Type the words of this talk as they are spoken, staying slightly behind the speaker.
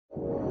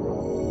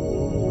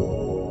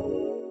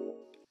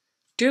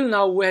Till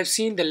now we have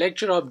seen the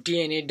lecture of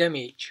DNA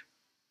damage.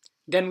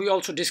 Then we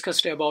also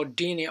discussed about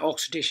DNA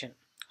oxidation,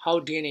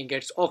 how DNA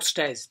gets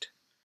oxidized.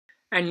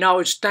 And now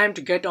it's time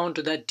to get on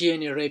to the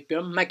DNA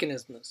repair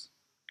mechanisms.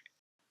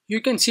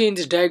 You can see in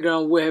this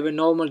diagram we have a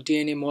normal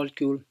DNA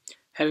molecule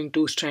having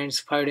two strands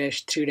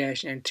 5' 3'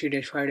 and 3'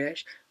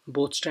 5',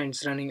 both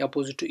strands running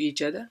opposite to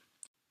each other.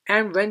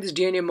 And when this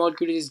DNA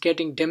molecule is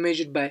getting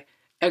damaged by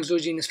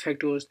exogenous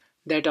factors,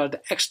 that are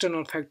the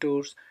external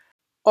factors,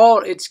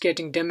 or it's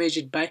getting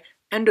damaged by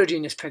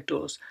endogenous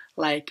factors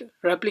like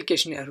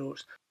replication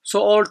errors. So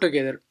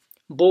altogether,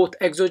 both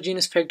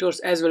exogenous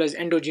factors as well as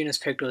endogenous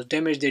factors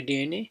damage the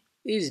DNA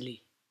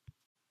easily.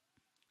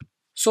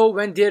 So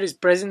when there is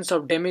presence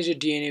of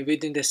damaged DNA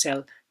within the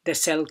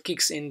cell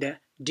kicks in the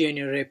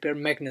DNA repair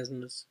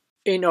mechanisms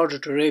in order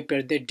to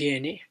repair the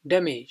DNA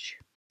damage.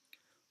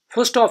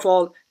 First of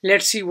all,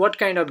 let's see what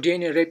kind of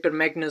DNA repair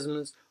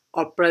mechanisms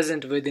are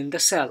present within the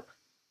cell.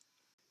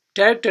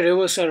 Direct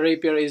reversal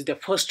repair is the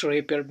first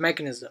repair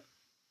mechanism.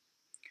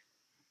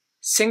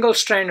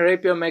 Single-strand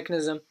repair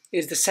mechanism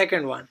is the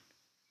second one.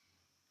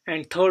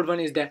 And third one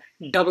is the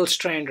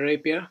double-strand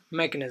repair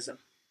mechanism.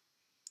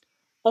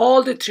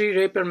 All the three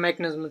repair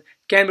mechanisms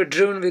can be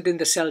driven within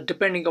the cell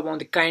depending upon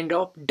the kind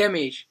of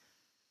damage.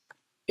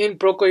 In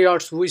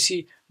prokaryotes, we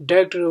see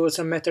direct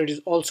reversal method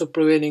is also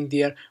prevailing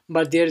there,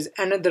 but there is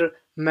another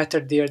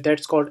method there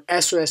that's called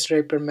SOS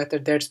repair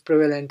method that's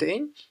prevalent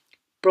in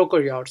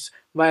prokaryotes,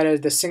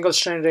 whereas the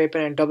single-strand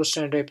repair and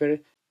double-strand repair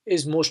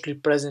is mostly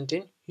present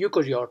in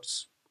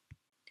eukaryotes.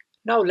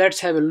 Now let's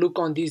have a look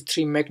on these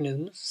three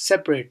mechanisms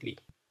separately.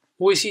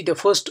 We see the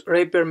first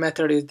repair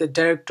method is the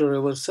direct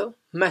reversal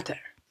method.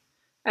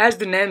 As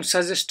the name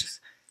suggests,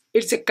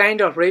 it's a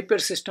kind of repair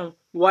system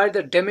where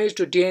the damage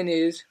to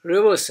DNA is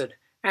reversed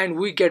and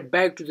we get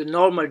back to the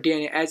normal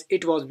DNA as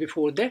it was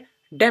before the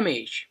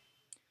damage.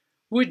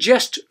 We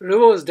just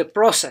reverse the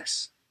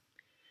process.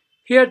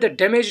 Here the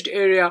damaged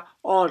area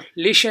or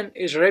lesion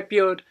is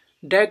repaired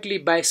directly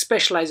by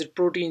specialized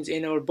proteins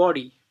in our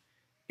body.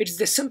 It's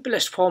the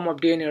simplest form of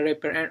DNA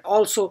repair and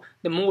also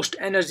the most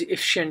energy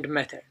efficient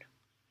method.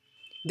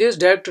 This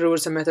direct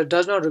reversal method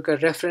does not require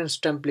reference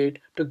template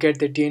to get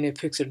the DNA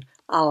fixed,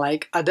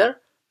 unlike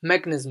other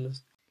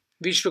mechanisms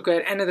which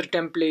require another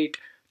template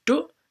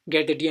to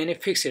get the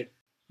DNA fixed.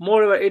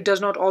 Moreover, it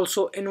does not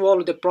also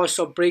involve the process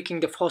of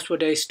breaking the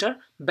phosphodiester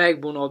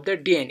backbone of the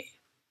DNA.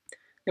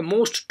 The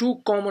most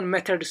two common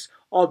methods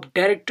of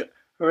direct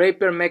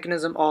repair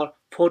mechanism are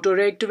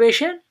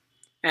photoreactivation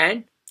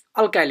and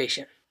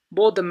alkylation.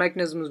 Both the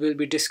mechanisms will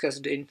be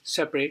discussed in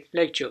separate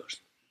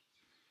lectures.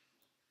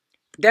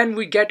 Then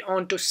we get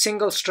on to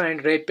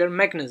single-strand repair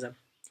mechanism.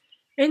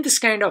 In this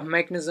kind of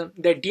mechanism,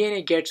 the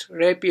DNA gets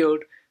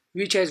repaired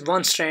which has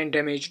one strand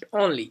damaged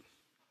only.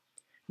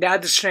 The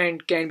other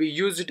strand can be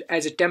used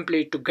as a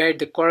template to guide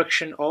the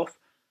correction of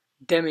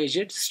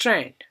damaged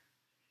strand.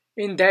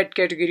 In that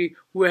category,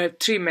 we have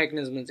three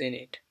mechanisms in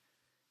it.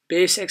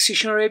 Base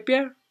excision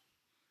repair,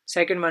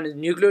 second one is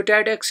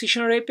nucleotide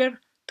excision repair,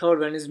 third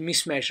one is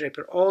mismatch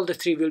repair. All the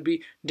three will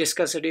be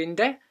discussed in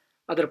the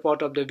other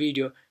part of the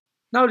video.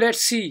 Now let's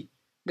see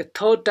the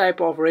third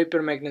type of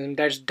repair mechanism,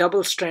 that's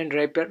double-strand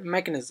repair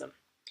mechanism,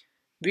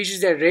 which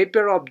is the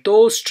repair of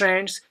those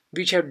strands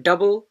which have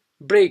double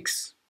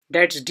breaks.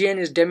 That's DNA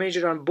is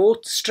damaged on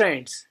both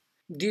strands.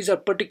 These are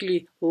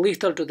particularly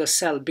lethal to the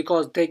cell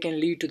because they can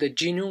lead to the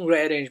genome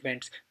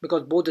rearrangements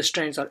because both the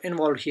strands are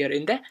involved here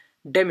in the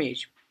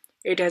damage.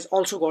 It has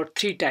also got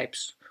three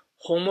types.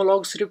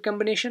 Homologous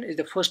recombination is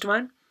the first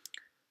one.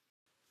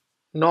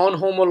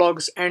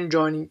 Non-homologous end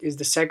joining is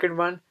the second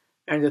one.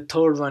 And the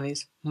third one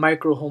is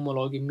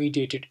microhomology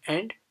mediated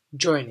end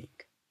joining.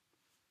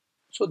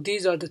 So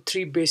these are the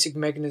three basic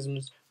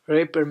mechanisms,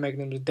 repair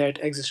mechanisms that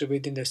exist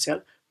within the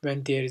cell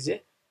when there is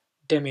a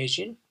damage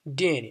in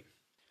DNA.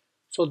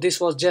 So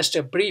this was just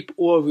a brief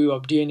overview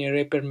of DNA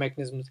repair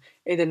mechanisms.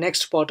 In the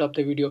next part of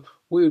the video,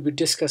 we will be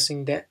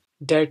discussing the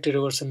direct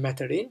reversal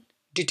method in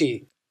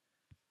detail.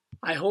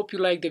 I hope you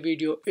like the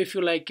video. If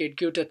you like it,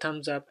 give it a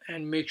thumbs up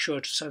and make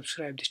sure to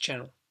subscribe this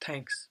channel.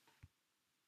 Thanks.